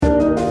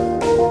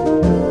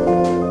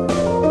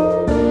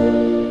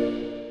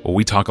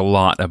We talk a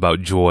lot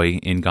about joy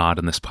in God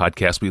in this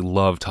podcast. We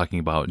love talking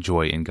about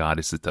joy in God.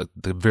 It's at the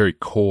very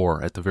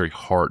core, at the very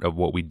heart of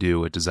what we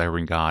do at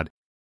Desiring God.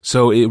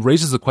 So it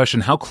raises the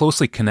question, how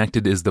closely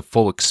connected is the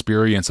full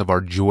experience of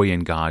our joy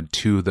in God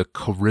to the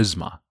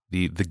charisma,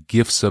 the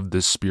gifts of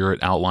the Spirit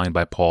outlined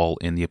by Paul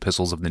in the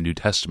epistles of the New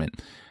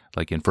Testament,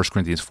 like in 1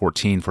 Corinthians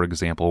 14, for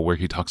example, where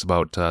he talks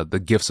about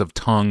the gifts of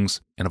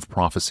tongues and of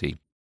prophecy.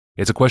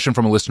 It's a question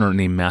from a listener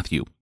named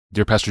Matthew.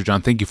 Dear Pastor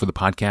John, thank you for the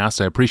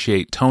podcast. I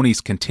appreciate Tony's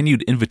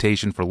continued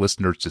invitation for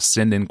listeners to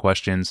send in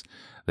questions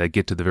that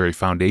get to the very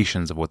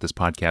foundations of what this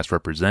podcast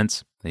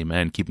represents.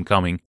 Amen. Keep them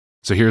coming.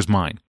 So here's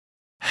mine.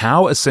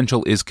 How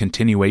essential is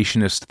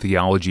continuationist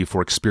theology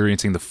for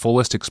experiencing the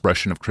fullest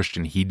expression of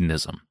Christian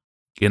hedonism?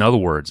 In other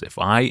words, if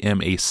I am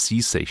a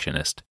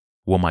cessationist,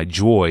 will my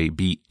joy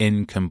be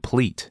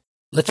incomplete?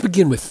 Let's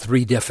begin with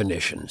 3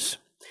 definitions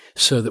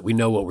so that we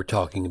know what we're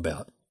talking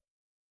about.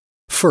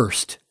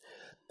 First,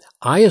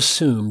 I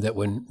assume that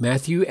when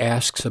Matthew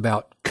asks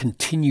about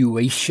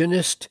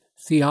continuationist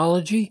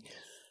theology,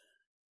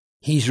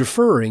 he's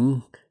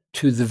referring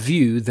to the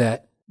view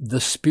that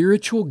the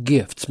spiritual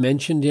gifts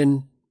mentioned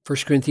in 1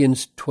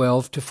 Corinthians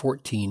 12 to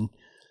 14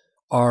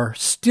 are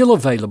still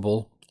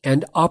available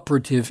and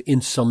operative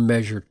in some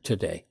measure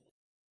today.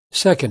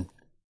 Second,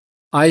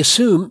 I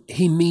assume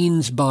he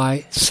means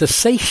by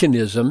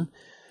cessationism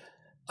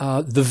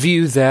the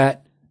view that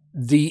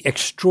the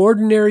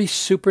extraordinary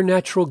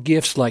supernatural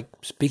gifts like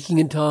speaking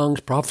in tongues,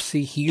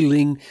 prophecy,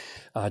 healing,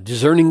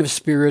 discerning of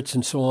spirits,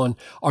 and so on,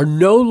 are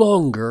no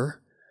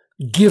longer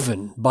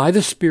given by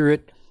the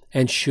Spirit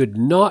and should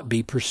not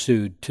be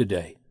pursued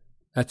today.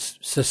 That's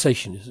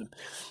cessationism.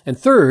 And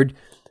third,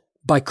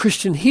 by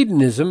Christian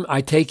hedonism,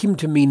 I take him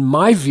to mean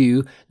my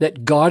view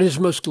that God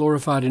is most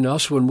glorified in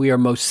us when we are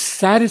most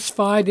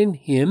satisfied in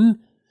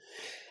Him,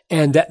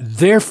 and that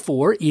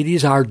therefore it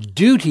is our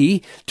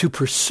duty to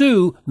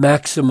pursue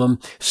maximum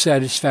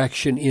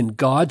satisfaction in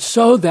God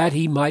so that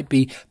He might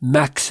be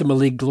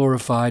maximally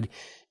glorified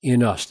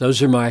in us.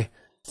 Those are my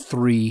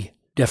 3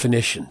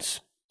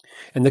 definitions.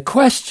 And the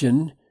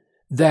question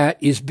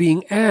that is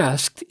being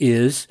asked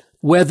is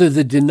whether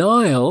the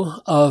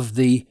denial of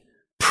the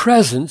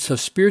presence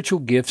of spiritual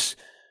gifts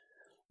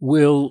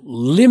will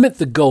limit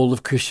the goal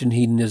of Christian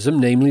hedonism,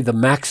 namely the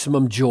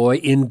maximum joy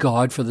in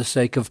God for the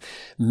sake of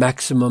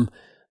maximum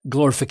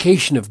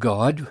glorification of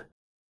God.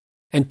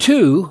 And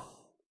 2,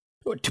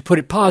 to put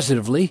it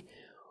positively,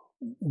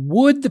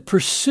 would the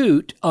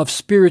pursuit of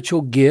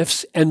spiritual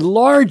gifts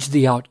enlarge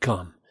the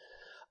outcome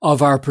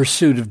of our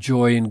pursuit of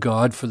joy in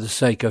God for the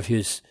sake of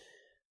His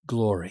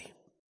glory?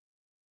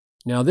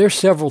 Now, there are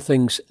several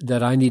things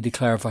that I need to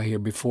clarify here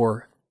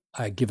before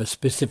I give a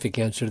specific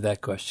answer to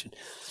that question.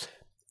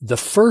 The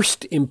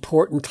first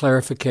important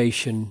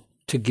clarification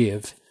to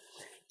give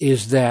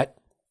is that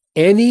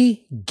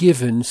any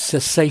given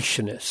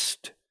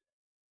cessationist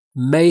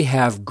may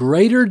have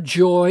greater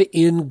joy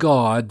in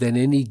God than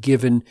any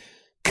given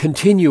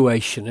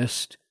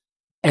continuationist,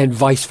 and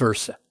vice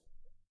versa.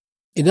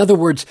 In other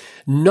words,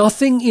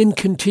 nothing in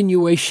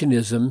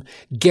continuationism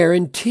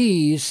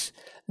guarantees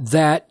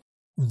that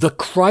the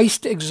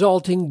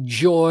Christ-exalting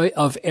joy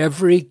of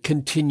every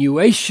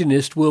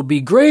continuationist will be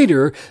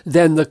greater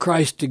than the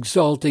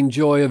Christ-exalting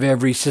joy of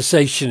every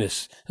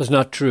cessationist. That's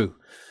not true.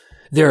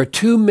 There are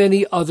too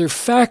many other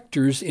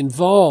factors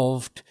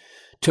involved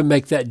to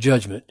make that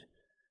judgment.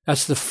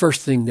 That's the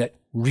first thing that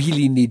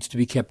really needs to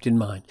be kept in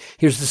mind.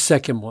 Here's the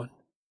second one.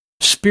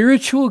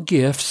 Spiritual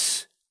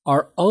gifts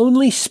are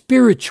only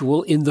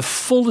spiritual in the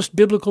fullest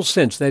biblical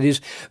sense, that is,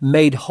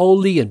 made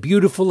holy and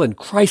beautiful and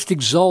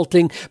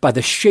Christ-exalting by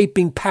the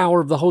shaping power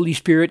of the Holy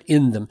Spirit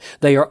in them.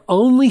 They are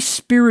only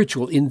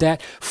spiritual in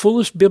that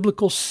fullest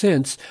biblical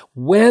sense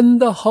when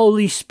the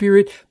Holy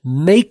Spirit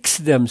makes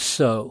them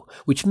so,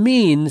 which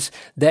means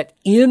that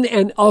in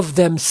and of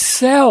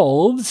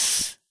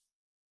themselves,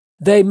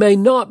 they may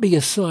not be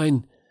a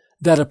sign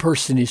that a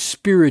person is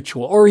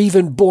spiritual or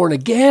even born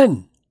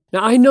again.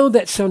 Now, I know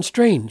that sounds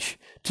strange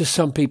to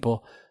some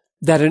people,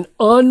 that an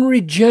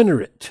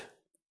unregenerate,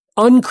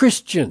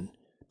 unchristian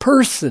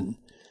person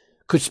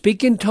could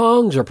speak in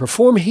tongues or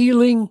perform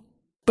healing,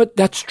 but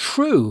that's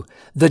true.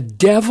 The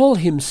devil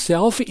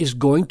himself is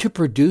going to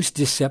produce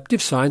deceptive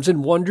signs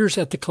and wonders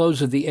at the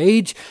close of the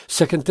age,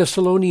 2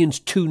 Thessalonians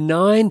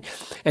 2:9,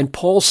 and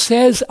Paul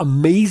says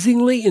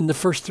amazingly in the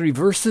first 3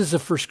 verses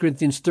of 1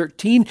 Corinthians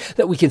 13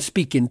 that we can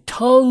speak in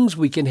tongues,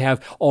 we can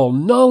have all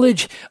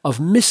knowledge of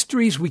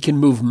mysteries, we can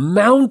move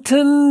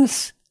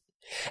mountains.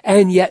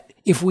 And yet,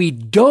 if we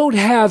don't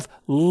have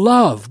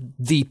love,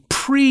 the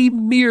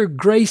premier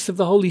grace of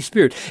the Holy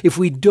Spirit, if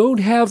we don't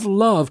have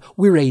love,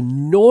 we're a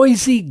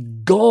noisy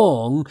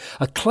gong,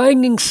 a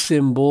clanging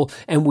cymbal,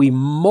 and we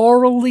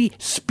morally,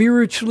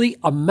 spiritually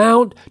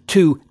amount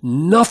to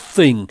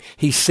nothing,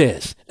 he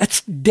says.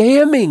 That's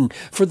damning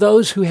for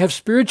those who have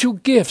spiritual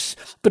gifts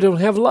but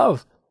don't have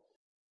love.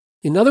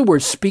 In other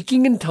words,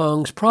 speaking in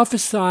tongues,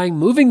 prophesying,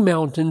 moving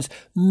mountains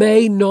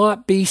may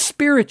not be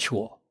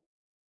spiritual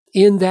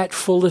in that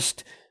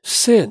fullest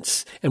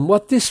sense. And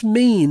what this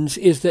means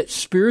is that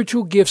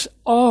spiritual gifts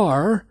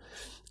are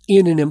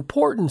in an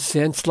important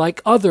sense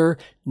like other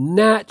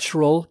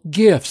natural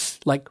gifts,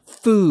 like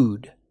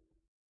food,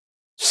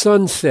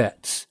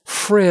 sunsets,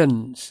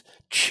 friends,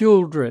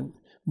 children,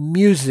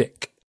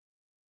 music.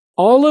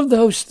 All of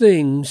those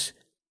things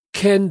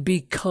can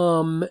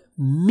become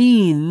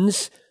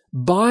means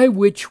by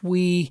which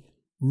we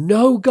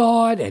know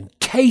God and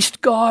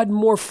taste God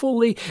more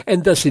fully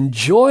and thus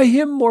enjoy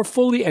Him more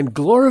fully and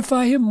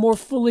glorify Him more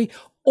fully,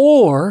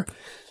 or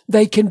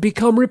they can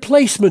become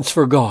replacements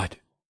for God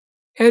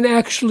and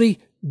actually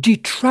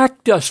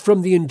detract us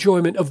from the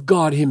enjoyment of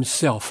God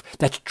Himself.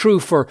 That's true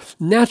for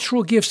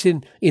natural gifts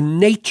in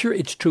nature.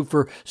 It's true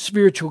for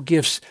spiritual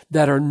gifts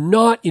that are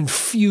not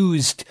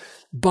infused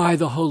by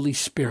the Holy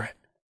Spirit.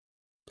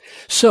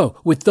 So,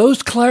 with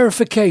those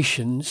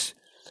clarifications,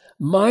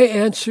 my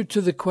answer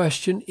to the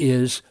question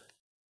is,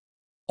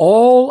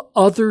 all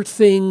other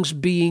things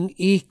being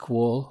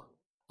equal,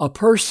 a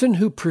person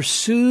who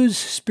pursues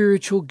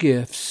spiritual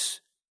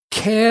gifts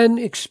can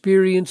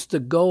experience the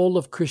goal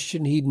of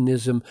Christian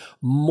hedonism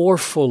more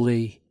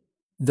fully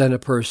than a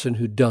person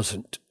who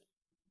doesn't.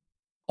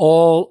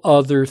 All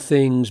other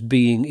things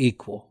being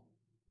equal.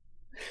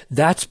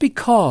 That's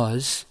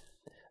because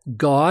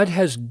God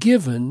has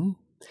given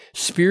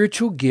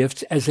spiritual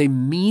gifts as a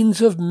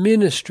means of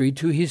ministry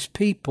to His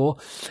people,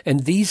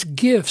 and these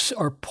gifts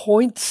are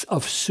points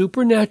of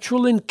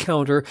supernatural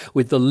encounter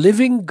with the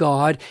living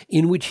God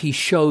in which He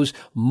shows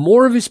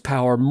more of His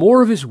power,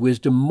 more of His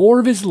wisdom, more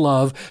of His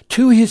love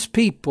to His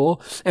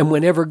people. And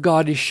whenever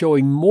God is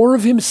showing more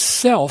of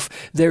Himself,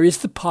 there is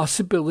the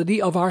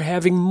possibility of our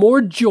having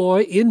more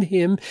joy in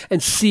Him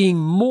and seeing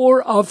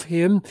more of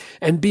Him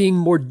and being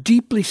more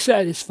deeply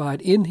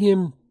satisfied in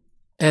Him,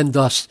 and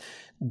thus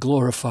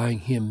glorifying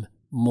Him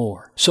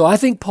more. So I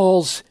think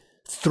Paul's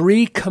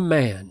 3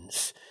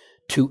 commands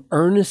to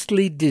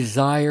earnestly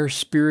desire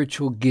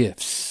spiritual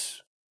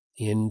gifts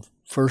in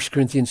 1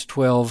 Corinthians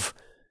 12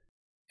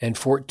 and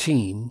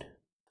 14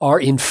 are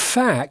in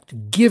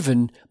fact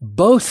given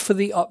both for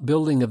the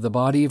upbuilding of the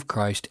body of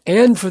Christ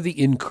and for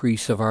the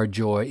increase of our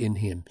joy in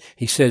Him.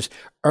 He says,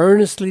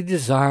 earnestly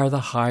desire the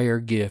higher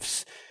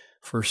gifts,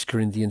 1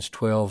 Corinthians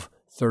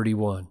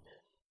 12:31.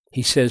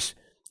 He says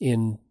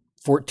in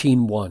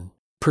 14:1,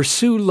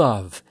 pursue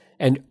love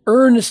and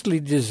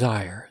earnestly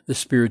desire the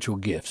spiritual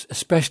gifts,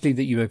 especially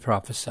that you may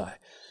prophesy.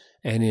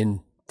 And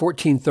in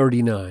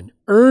 14:39,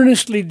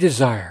 earnestly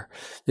desire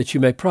that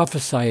you may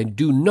prophesy and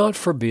do not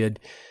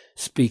forbid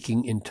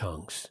speaking in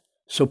tongues.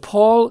 So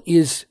Paul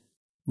is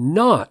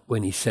not,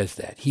 when he says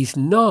that, he's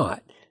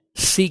not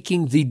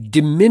seeking the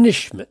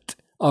diminishment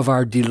of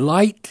our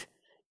delight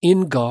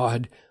in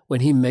God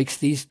when he makes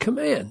these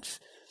commands.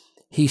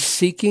 He's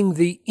seeking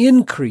the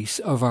increase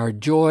of our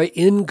joy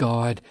in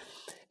God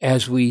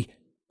as we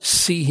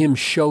see Him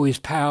show His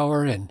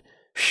power and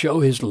show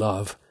His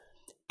love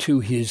to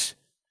His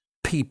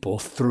people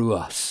through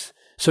us.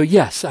 So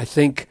yes, I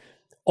think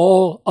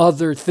all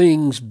other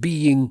things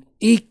being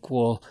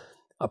equal,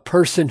 a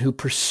person who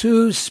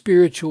pursues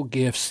spiritual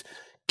gifts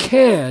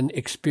can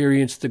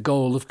experience the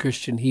goal of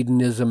Christian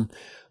hedonism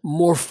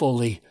more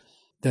fully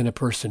than a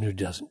person who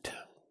doesn't.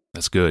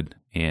 That's good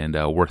and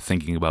worth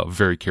thinking about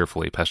very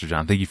carefully. Pastor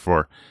John, thank you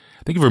for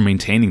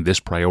maintaining this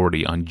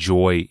priority on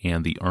joy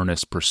and the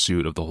earnest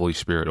pursuit of the Holy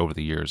Spirit over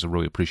the years. I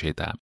really appreciate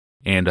that.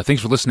 And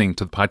thanks for listening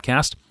to the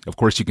podcast. Of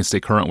course, you can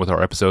stay current with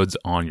our episodes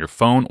on your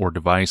phone or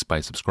device by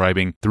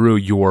subscribing through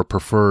your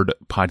preferred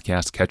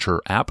podcast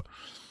catcher app.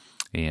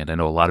 And I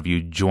know a lot of you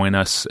join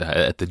us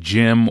at the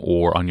gym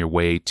or on your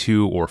way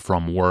to or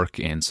from work,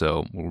 and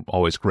so we're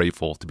always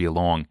grateful to be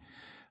along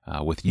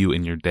with you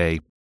in your day.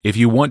 If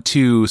you want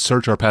to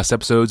search our past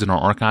episodes in our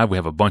archive, we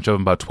have a bunch of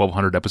them, about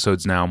 1,200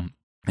 episodes now.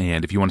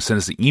 And if you want to send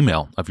us an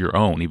email of your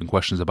own, even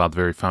questions about the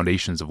very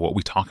foundations of what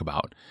we talk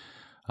about,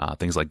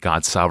 things like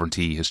God's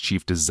sovereignty, His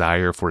chief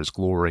desire for His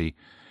glory,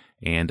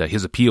 and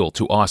His appeal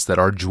to us that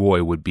our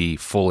joy would be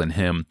full in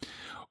Him,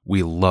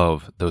 we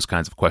love those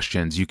kinds of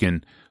questions. You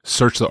can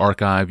search the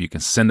archive. You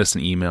can send us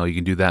an email. You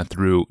can do that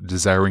through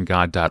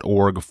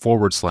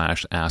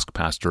desiringgod.org/Ask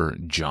Pastor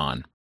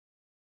John.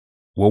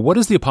 Well, what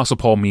does the Apostle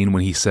Paul mean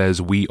when he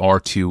says we are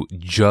to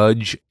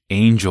judge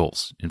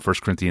angels in 1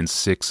 Corinthians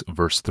 6,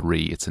 verse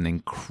 3? It's an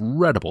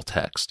incredible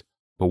text.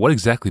 But what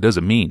exactly does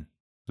it mean?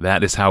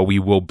 That is how we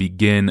will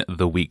begin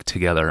the week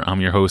together. I'm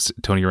your host,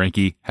 Tony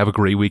Reinke. Have a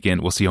great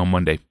weekend. We'll see you on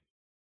Monday.